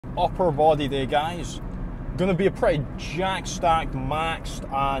upper body day, guys. Gonna be a pretty jack stacked,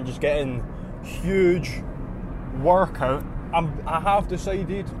 maxed, and just getting huge workout. I have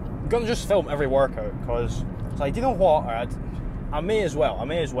decided I'm gonna just film every workout because it's like, you know what, I may as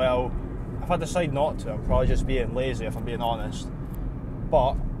well. If I decide not to, I'm probably just being lazy, if I'm being honest.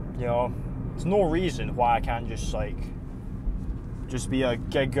 But you know, there's no reason why I can't just be a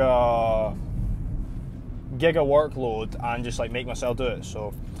giga workload and just like make myself do it.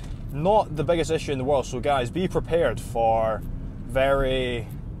 So not the biggest issue in the world. So guys, be prepared for very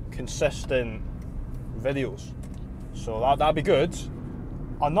consistent videos. So that'd be good.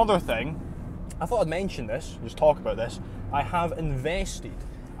 Another thing, I thought I'd mention this, just talk about this. I have invested,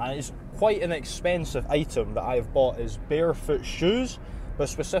 and it's quite an expensive item that I've bought, is Barefoot Shoes, but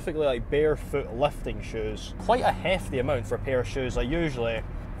specifically like barefoot lifting shoes. Quite a hefty amount for a pair of shoes. Like usually,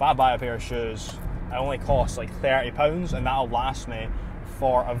 if I buy a pair of shoes, it only costs like £30, and that'll last me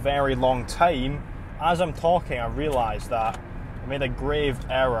for a very long time. As I'm talking, I realised that I made a grave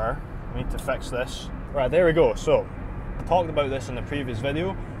error. I need to fix this. Right, there we go. So, I talked about this in the previous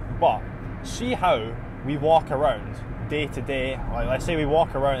video, but see how we walk around day to day. Like, let's say we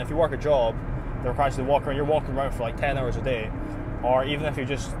walk around, if you work a job that requires you to walk around, you're walking around for like 10 hours a day, or even if you're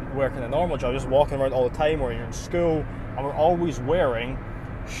just working a normal job, just walking around all the time, or you're in school, and we're always wearing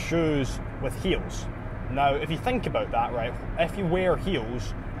shoes with heels. Now, if you think about that, right, if you wear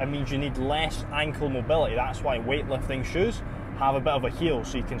heels, it means you need less ankle mobility. That's why weightlifting shoes have a bit of a heel,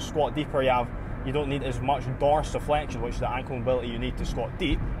 so you can squat deeper. You don't need as much dorsiflexion, which is the ankle mobility you need to squat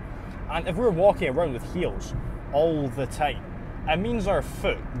deep. And if we're walking around with heels all the time, it means our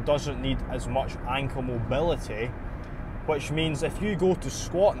foot doesn't need as much ankle mobility, which means if you go to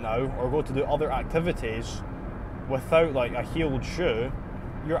squat now or go to do other activities without like a heeled shoe,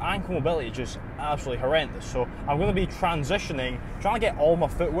 your ankle mobility is just absolutely horrendous. So I'm going to be transitioning, trying to get all my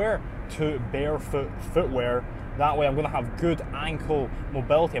footwear to barefoot footwear. That way I'm going to have good ankle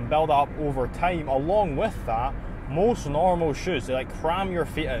mobility and build up over time. Along with that, most normal shoes, they like cram your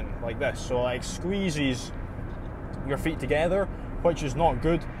feet in like this, so like squeezes your feet together, which is not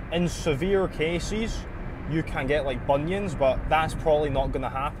good. In severe cases, you can get like bunions, but that's probably not going to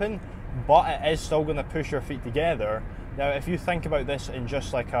happen. But it is still going to push your feet together. Now, if you think about this in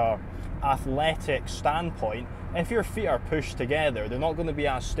just like a athletic standpoint, if your feet are pushed together, they're not going to be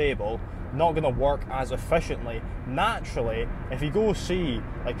as stable, not going to work as efficiently. Naturally, if you go see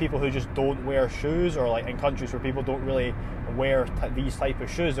like people who just don't wear shoes, or like in countries where people don't really wear these type of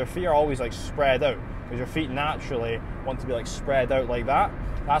shoes, their feet are always like spread out, because your feet naturally want to be like spread out like that.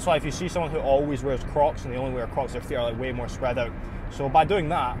 That's why if you see someone who always wears Crocs and they only wear Crocs, their feet are like way more spread out. So by doing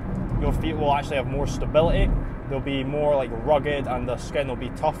that, your feet will actually have more stability. They'll be more like rugged, and the skin will be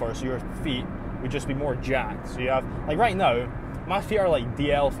tougher, so your feet would just be more jacked. So you have, like right now, my feet are like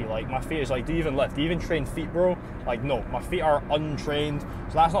DL feet. Like my feet is like, do you even lift? Do you even train feet, bro? Like no, my feet are untrained,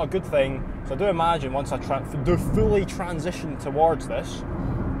 so that's not a good thing. So I do imagine once I do fully transition towards this,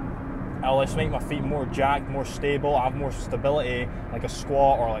 I'll just make my feet more jacked, more stable, have more stability, like a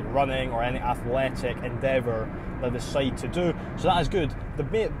squat or like running or any athletic endeavor that I decide to do. So that is good. The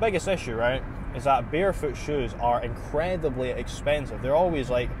biggest issue, right, is that barefoot shoes are incredibly expensive. They're always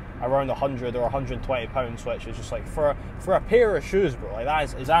like around 100 or 120 pounds, which is just like for a pair of shoes, bro, like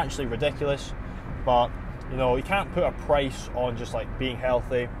that is actually ridiculous. But you know, you can't put a price on just like being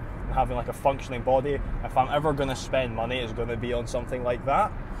healthy and having like a functioning body. If I'm ever going to spend money, it's going to be on something like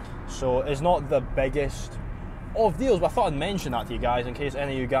that. So it's not the biggest of deals, but I thought I'd mention that to you guys in case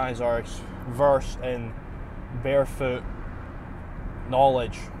any of you guys are versed in barefoot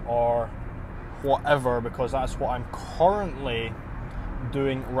knowledge or whatever, because that's what I'm currently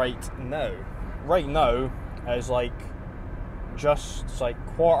doing right now. Right now is like just like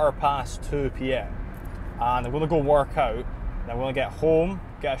 2:15 p.m. and I'm gonna go work out, and I'm gonna get home,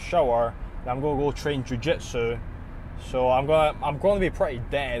 get a shower, and I'm gonna go train jiu-jitsu. So I'm gonna be pretty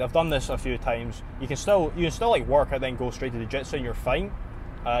dead. I've done this a few times. You can still like work out then go straight to jiu-jitsu and you're fine.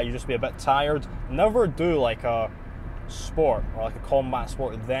 You just be a bit tired. Never do like a sport or like a combat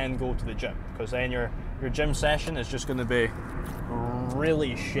sport then go to the gym, because then your gym session is just going to be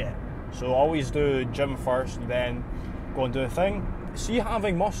really shit. So always do gym first, then go and do a thing. See,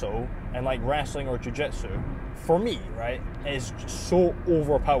 having muscle in like wrestling or jiu-jitsu, for me, right, is so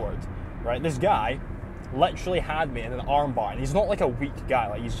overpowered, right? This guy literally had me in an armbar, and he's not like a weak guy,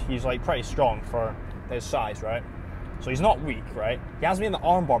 like he's like pretty strong for his size, right? So he's not weak, right? He has me in the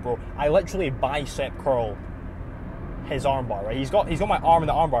armbar, bro. I literally bicep curl his armbar, right? He's got my arm in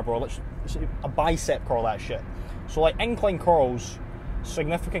the armbar, bro. Literally a bicep curl, that shit. So like incline curls,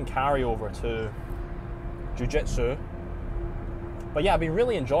 significant carryover to jiu-jitsu. But yeah, I've been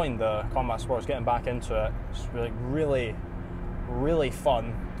really enjoying the combat sports, getting back into it. It's really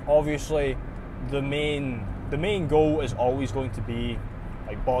fun. Obviously, the main goal is always going to be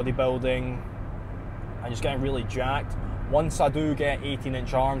like bodybuilding and just getting really jacked. Once I do get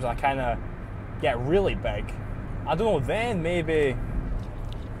 18-inch arms, I kind of get really big. I don't know, then maybe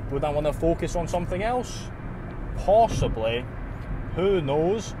would I want to focus on something else? Possibly, who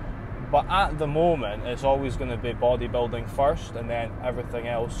knows? But at the moment, it's always going to be bodybuilding first, and then everything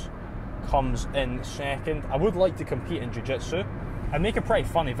else comes in second. I would like to compete in jiu-jitsu. I'd make a pretty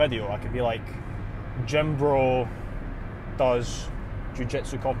funny video. I could be like, Gym Bro does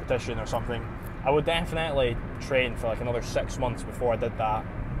jiu-jitsu competition or something. I would definitely train for like another 6 months before I did that,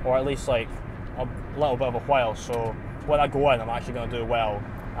 or at least like a little bit of a while, so when I go in, I'm actually going to do well.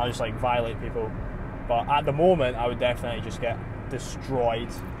 I'll just like violate people. But at the moment, I would definitely just get destroyed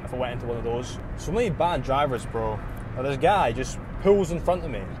if I went into one of those. So many bad drivers, bro. Now, this guy just pulls in front of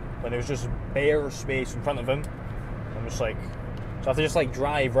me when there's just bare space in front of him. I'm just like, so I have to just like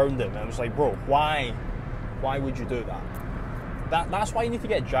drive around him. And I'm just like, bro, why would you do that? That's why you need to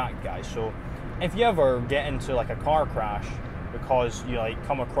get jacked, guys. So if you ever get into like a car crash because you like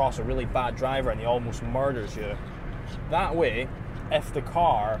come across a really bad driver and he almost murders you, that way, if the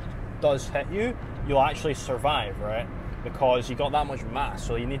car does hit you, you'll actually survive, right? Because you got that much mass,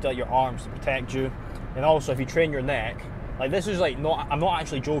 so you need like your arms to protect you. And also, if you train your neck, like this is like I'm not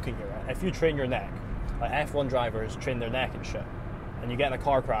actually joking here, right? If you train your neck, like F1 drivers train their neck and shit, and you get in a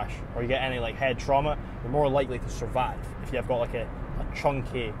car crash or you get any like head trauma, you're more likely to survive if you've got like a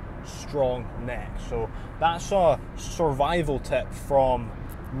chunky, strong neck. So that's a survival tip from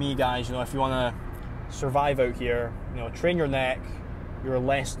me, guys. You know, if you want to survive out here, you know, train your neck, you're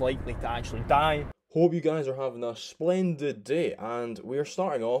less likely to actually die. Hope you guys are having a splendid day, and we're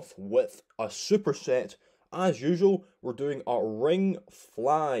starting off with a superset. As usual, we're doing a ring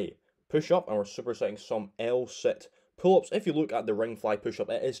fly push-up, and we're supersetting some L-sit pull-ups. If you look at the ring fly push-up,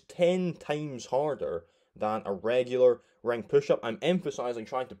 it is 10 times harder than a regular ring push-up. I'm emphasizing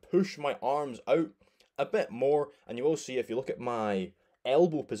trying to push my arms out a bit more, and you will see if you look at my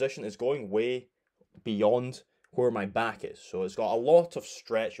elbow position, it's going way beyond where my back is. So it's got a lot of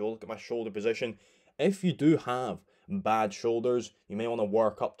stretch. You'll look at my shoulder position. If you do have bad shoulders, you may want to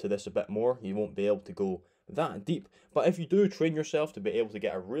work up to this a bit more. You won't be able to go that deep. But if you do train yourself to be able to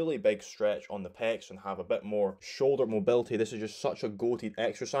get a really big stretch on the pecs and have a bit more shoulder mobility, this is just such a goated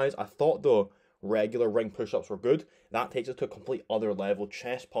exercise. I thought the regular ring push-ups were good. That takes it to a complete other level.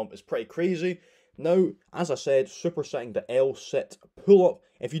 Chest pump is pretty crazy. Now, as I said, supersetting the L-sit pull-up.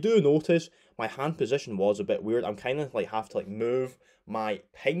 If you do notice, my hand position was a bit weird. I'm kind of like have to like move my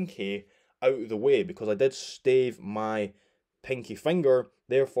pinky out of the way because I did stave my pinky finger.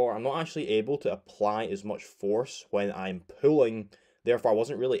 Therefore, I'm not actually able to apply as much force when I'm pulling. Therefore, I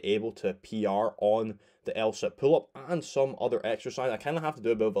wasn't really able to PR on the L-sit pull-up and some other exercise. I kind of have to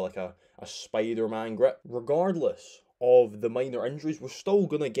do a bit of like a Spider-Man grip. Regardless of the minor injuries, we're still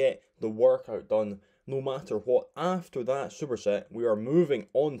going to get the workout done no matter what. After that superset, we are moving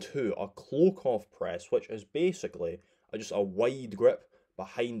on to a Klokov press, which is basically just a wide grip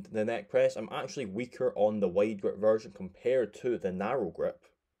behind the neck press. I'm actually weaker on the wide grip version compared to the narrow grip.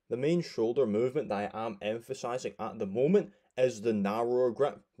 The main shoulder movement that I am emphasizing at the moment is the narrower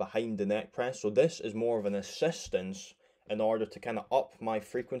grip behind the neck press. So this is more of an assistance in order to kind of up my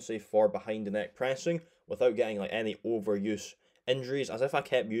frequency for behind the neck pressing without getting like any overuse injuries. As if I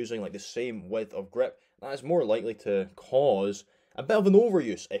kept using like the same width of grip, that is more likely to cause a bit of an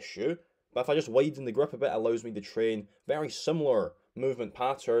overuse issue. But if I just widen the grip a bit, it allows me to train very similar movement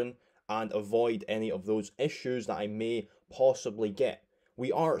pattern and avoid any of those issues that I may possibly get.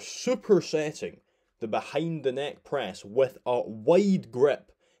 We are supersetting the behind the neck press with a wide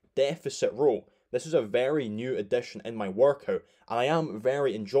grip deficit row. This is a very new addition in my workout, and I am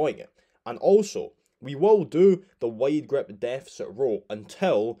very enjoying it. And also, we will do the wide grip deficit row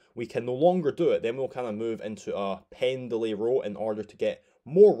until we can no longer do it. Then we'll kind of move into a pendlay row in order to get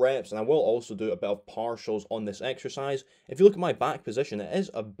more reps, and I will also do a bit of partials on this exercise. If you look at my back position, it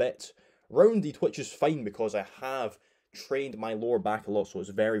is a bit rounded, which is fine because I have trained my lower back a lot, so it's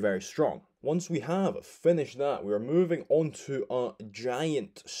very strong. Once we have finished that, we are moving on to a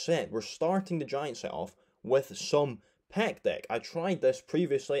giant set. We're starting the giant set off with some pec deck. I tried this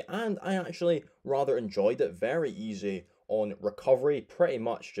previously and I actually rather enjoyed it. Very easy on recovery, pretty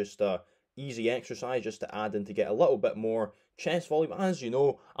much just a easy exercise just to add in to get a little bit more chest volume. As you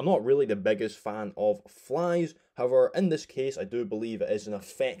know, I'm not really the biggest fan of flies. However, in this case, I do believe it is an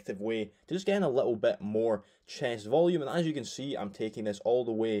effective way to just get a little bit more chest volume. And as you can see, I'm taking this all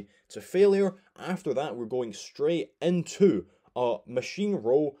the way to failure. After that, we're going straight into a machine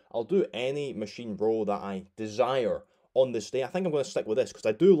row. I'll do any machine row that I desire on this day. I think I'm going to stick with this because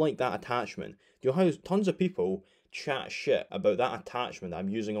I do like that attachment. Do you know how tons of people chat shit about that attachment that I'm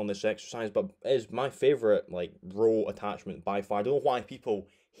using on this exercise, but it is my favorite like row attachment by far. I don't know why people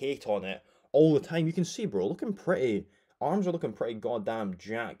hate on it all the time. You can see, bro, looking pretty. Arms are looking pretty goddamn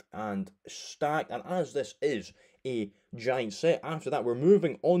jacked and stacked. And as this is a giant set, after that we're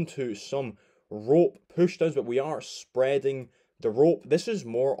moving on to some rope pushdowns, but we are spreading the rope. This is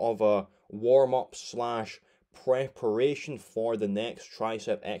more of a warm-up slash preparation for the next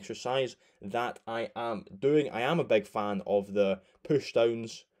tricep exercise that I am doing. I am a big fan of the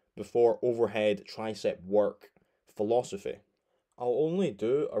pushdowns before overhead tricep work philosophy. I'll only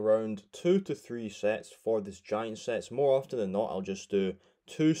do around 2 to 3 sets for this giant sets. More often than not, I'll just do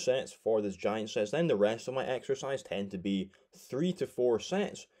 2 sets for this giant sets. Then the rest of my exercise tend to be 3 to 4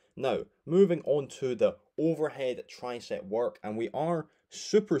 sets. Now, moving on to the overhead tricep work, and we are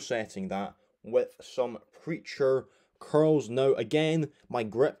supersetting that with some preacher curls. Now, again, my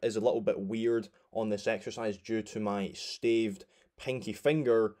grip is a little bit weird on this exercise due to my staved pinky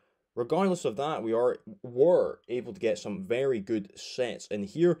finger. Regardless of that, we were able to get some very good sets in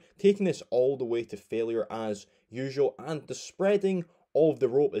here, taking this all the way to failure as usual, and the spreading of the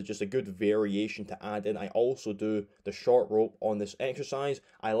rope is just a good variation to add in. I also do the short rope on this exercise.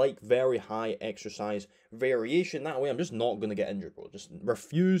 I like very high exercise variation. That way I'm just not going to get injured, bro. Just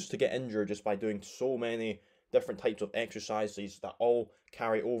refuse to get injured just by doing so many different types of exercises that all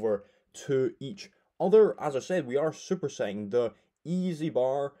carry over to each other. As I said, we are supersetting the easy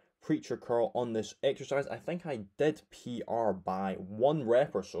bar preacher curl on this exercise. I think I did PR by 1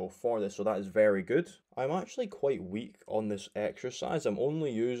 rep or so for this, so that is very good. I'm actually quite weak on this exercise. I'm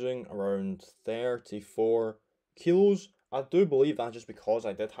only using around 34 kilos. I do believe that's just because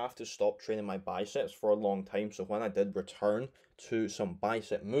I did have to stop training my biceps for a long time, so when I did return to some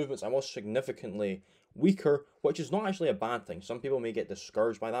bicep movements, I was significantly weaker, which is not actually a bad thing. Some people may get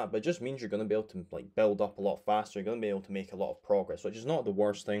discouraged by that, but it just means you're going to be able to like build up a lot faster. You're going to be able to make a lot of progress, which is not the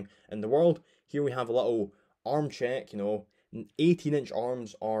worst thing in the world. Here we have a little arm check. You know, 18-inch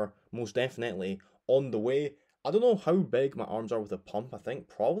arms are most definitely on the way. I don't know how big my arms are with a pump. I think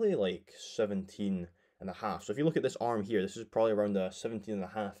probably like 17 and a half. So if you look at this arm here, this is probably around a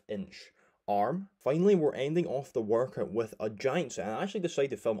 17.5-inch arm. Finally, we're ending off the workout with a giant set. And I actually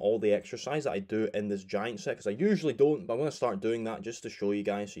decided to film all the exercise that I do in this giant set because I usually don't, but I'm going to start doing that just to show you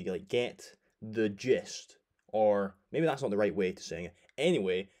guys so you like get the gist. Or maybe that's not the right way to say it.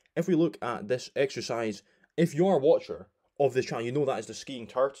 Anyway, if we look at this exercise, if you're a watcher of this channel, you know that is the skiing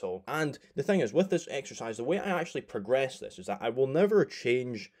turtle. And the thing is, with this exercise, the way I actually progress this is that I will never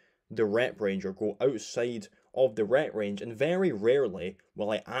change the rep range or go outside of the rep range, and very rarely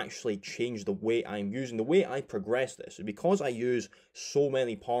will I actually change the weight I'm using. The way I progress this is because I use so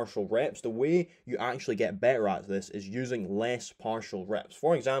many partial reps. The way you actually get better at this is using less partial reps.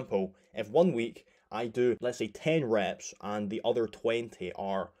 For example, if 1 week I do, let's say 10 reps and the other 20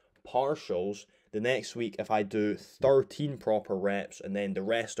 are partials, the next week if I do 13 proper reps and then the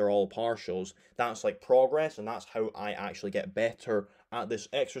rest are all partials, that's like progress, and that's how I actually get better at this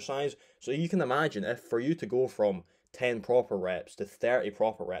exercise. So you can imagine, if for you to go from 10 proper reps to 30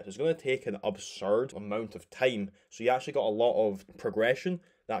 proper reps, it's going to take an absurd amount of time. So you actually got a lot of progression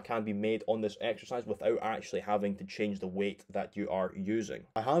that can be made on this exercise without actually having to change the weight that you are using.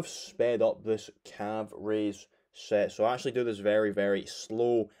 I have sped up this calf raise set, so I actually do this very, very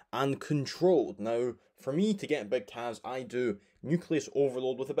slow and controlled. Now, for me to get big calves, I do nucleus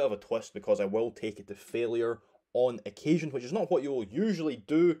overload with a bit of a twist because I will take it to failure on occasion, which is not what you'll usually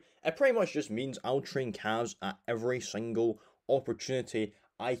do. It pretty much just means I'll train calves at every single opportunity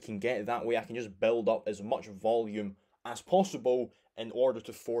I can get. That way I can just build up as much volume as possible in order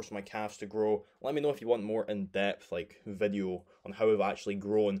to force my calves to grow. Let me know if you want more in-depth like video on how I've actually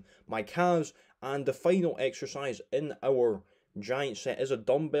grown my calves. And the final exercise in our giant set is a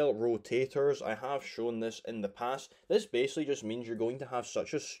dumbbell rotators. I have shown this in the past. This basically just means you're going to have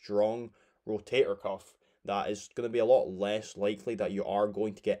such a strong rotator cuff that is going to be a lot less likely that you are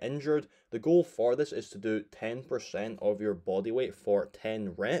going to get injured. The goal for this is to do 10% of your body weight for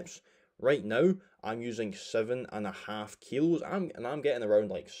 10 reps. Right now, I'm using 7.5 kilos, and I'm getting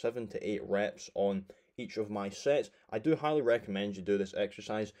around like 7 to 8 reps on each of my sets. I do highly recommend you do this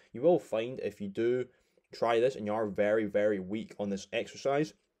exercise. You will find if you do try this and you are very, very weak on this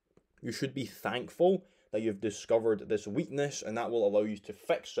exercise, you should be thankful that you've discovered this weakness, and that will allow you to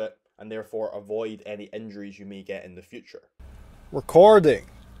fix it and therefore avoid any injuries you may get in the future. Recording.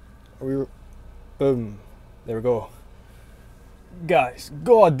 Boom. There we go. Guys,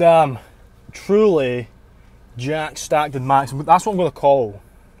 goddamn, truly Jack, stacked and maxed. That's what I'm going to call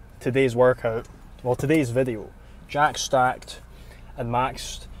today's workout. Well, today's video. Jack, stacked and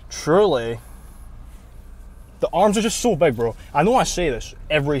maxed. Truly, the arms are just so big, bro. I know I say this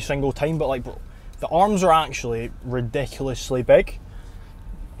every single time, but like, bro, the arms are actually ridiculously big.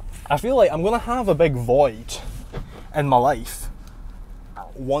 I feel like I'm going to have a big void in my life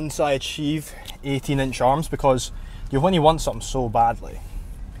once I achieve 18-inch arms, because when you want something so badly,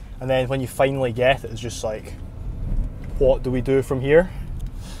 and then when you finally get it, it's just like, what do we do from here?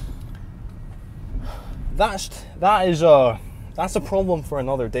 That's a problem for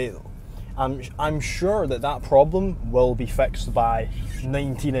another day, though. I'm sure that problem will be fixed by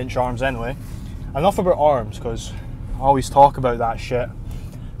 19-inch arms anyway. Enough about arms, because I always talk about that shit.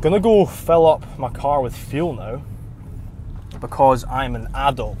 Gonna go fill up my car with fuel now, because I'm an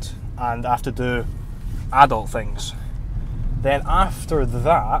adult and I have to do adult things. Then after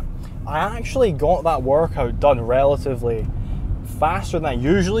that, I actually got that workout done relatively faster than I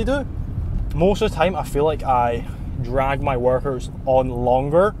usually do. Most of the time I feel like I drag my workouts on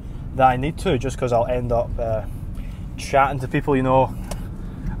longer than I need to, just because I'll end up chatting to people, you know.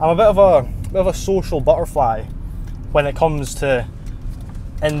 I'm a bit of a social butterfly when it comes to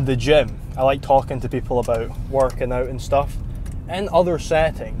in the gym. I like talking to people about working out and stuff. In other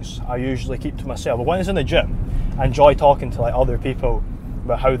settings, I usually keep to myself, but when it's in the gym, I enjoy talking to like other people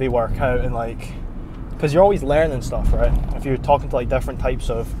about how they work out, and like, because you're always learning stuff, right? If you're talking to like different types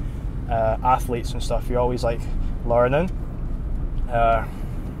of athletes and stuff, you're always like learning.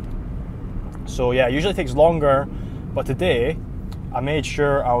 So yeah, it usually takes longer, but today I made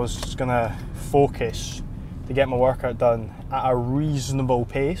sure I was gonna focus to get my workout done at a reasonable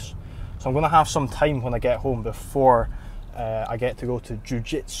pace. So I'm gonna have some time when I get home before I get to go to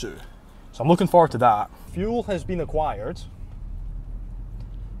jiu-jitsu. So I'm looking forward to that. Fuel has been acquired.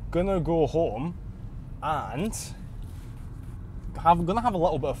 Gonna go home and gonna have a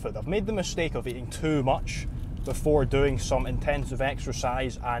little bit of food. I've made the mistake of eating too much before doing some intensive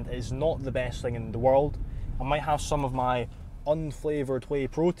exercise, and it's not the best thing in the world. I might have some of my unflavoured whey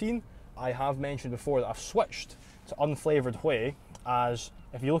protein. I have mentioned before that I've switched to unflavoured whey, as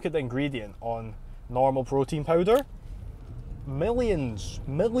if you look at the ingredient on normal protein powder, millions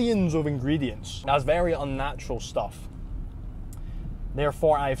of ingredients. That's very unnatural stuff.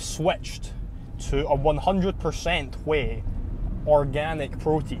 Therefore, I've switched to a 100% whey organic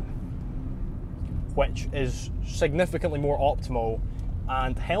protein, which is significantly more optimal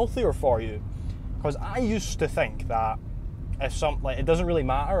and healthier for you. Because I used to think that if something, like, it doesn't really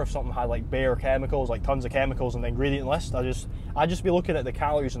matter if something had like bare chemicals, like tons of chemicals in the ingredient list. I'd just be looking at the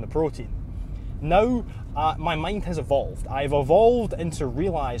calories and the protein. Now, my mind has evolved. I've evolved into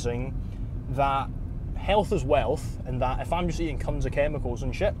realizing that health is wealth, and that if I'm just eating tons of chemicals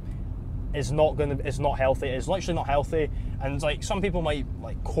and shit, it's not healthy. It's literally not healthy. And it's like, some people might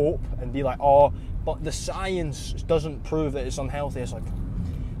like cope and be like, oh, but the science doesn't prove that it's unhealthy. It's like,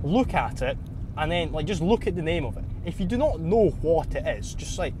 look at it, and then like just look at the name of it. If you do not know what it is,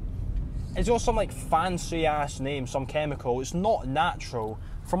 just like, it's got some like fancy ass name, some chemical. It's not natural.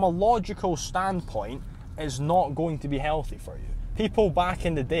 From a logical standpoint, it's not going to be healthy for you. People back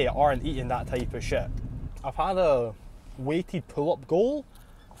in the day aren't eating that type of shit. I've had a weighted pull-up goal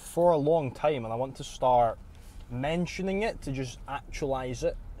for a long time, and I want to start mentioning it to just actualize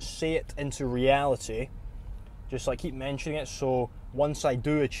it, say it into reality, just like keep mentioning it, so once I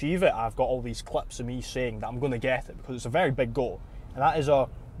do achieve it, I've got all these clips of me saying that I'm going to get it, because it's a very big goal, and that is a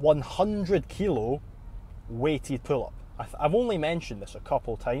 100 kilo weighted pull-up. I've only mentioned this a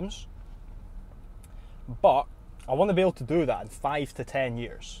couple times, but I want to be able to do that in 5 to 10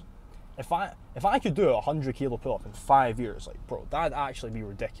 years. If I could do a 100 kilo pull-up in 5 years, like, bro, that'd actually be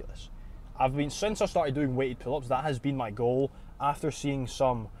ridiculous. Since I started doing weighted pull-ups, that has been my goal. After seeing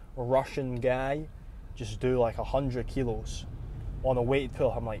some Russian guy just do like 100 kilos on a weighted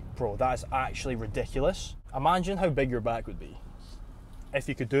pull-up, I'm like, bro, that's actually ridiculous. Imagine how big your back would be if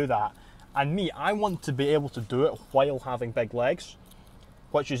you could do that. And me, I want to be able to do it while having big legs,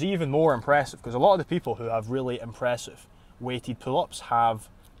 which is even more impressive, because a lot of the people who have really impressive weighted pull-ups have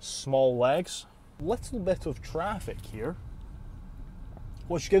small legs. Little bit of traffic here,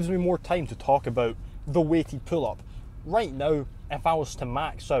 which gives me more time to talk about the weighted pull-up. Right now, if I was to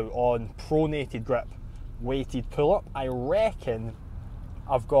max out on pronated grip weighted pull-up, I reckon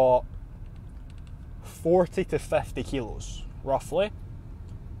I've got 40 to 50 kilos, roughly.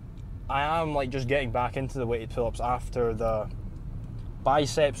 I am like just getting back into the weighted pull-ups after the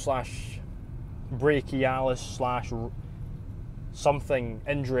bicep slash brachialis slash something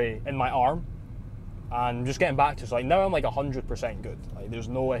injury in my arm, and just getting back to, so like now I'm like 100% good. Like there's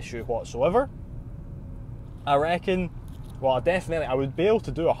no issue whatsoever. I reckon, well, definitely I would be able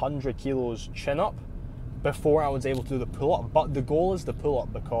to do 100 kilos chin up before I was able to do the pull up, but the goal is the pull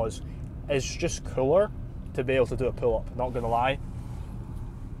up because it's just cooler to be able to do a pull up, not gonna lie.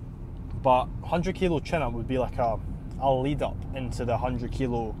 But 100 kilo chin up would be like a lead up into the 100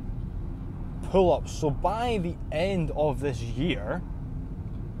 kilo pull up. So by the end of this year,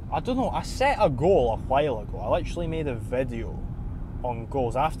 I don't know, I set a goal a while ago. I literally made a video on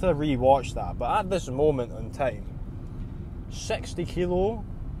goals. I have to re-watch that, but at this moment in time, 60 kilo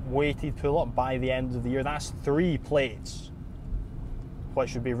weighted pull up by the end of the year. That's 3 plates,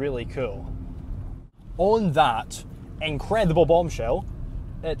 which would be really cool. On that incredible bombshell,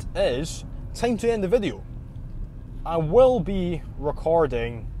 it is time to end the video. I will be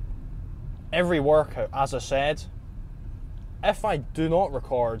recording every workout, as I said. If I do not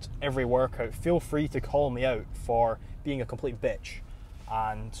record every workout, feel free to call me out for being a complete bitch,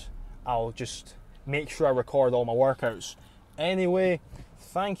 and I'll just make sure I record all my workouts. Anyway,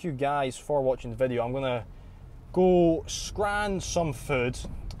 thank you guys for watching the video. I'm gonna go scran some food,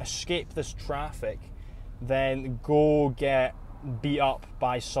 escape this traffic, then go get beat up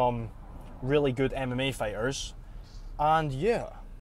by some really good MMA fighters, and yeah.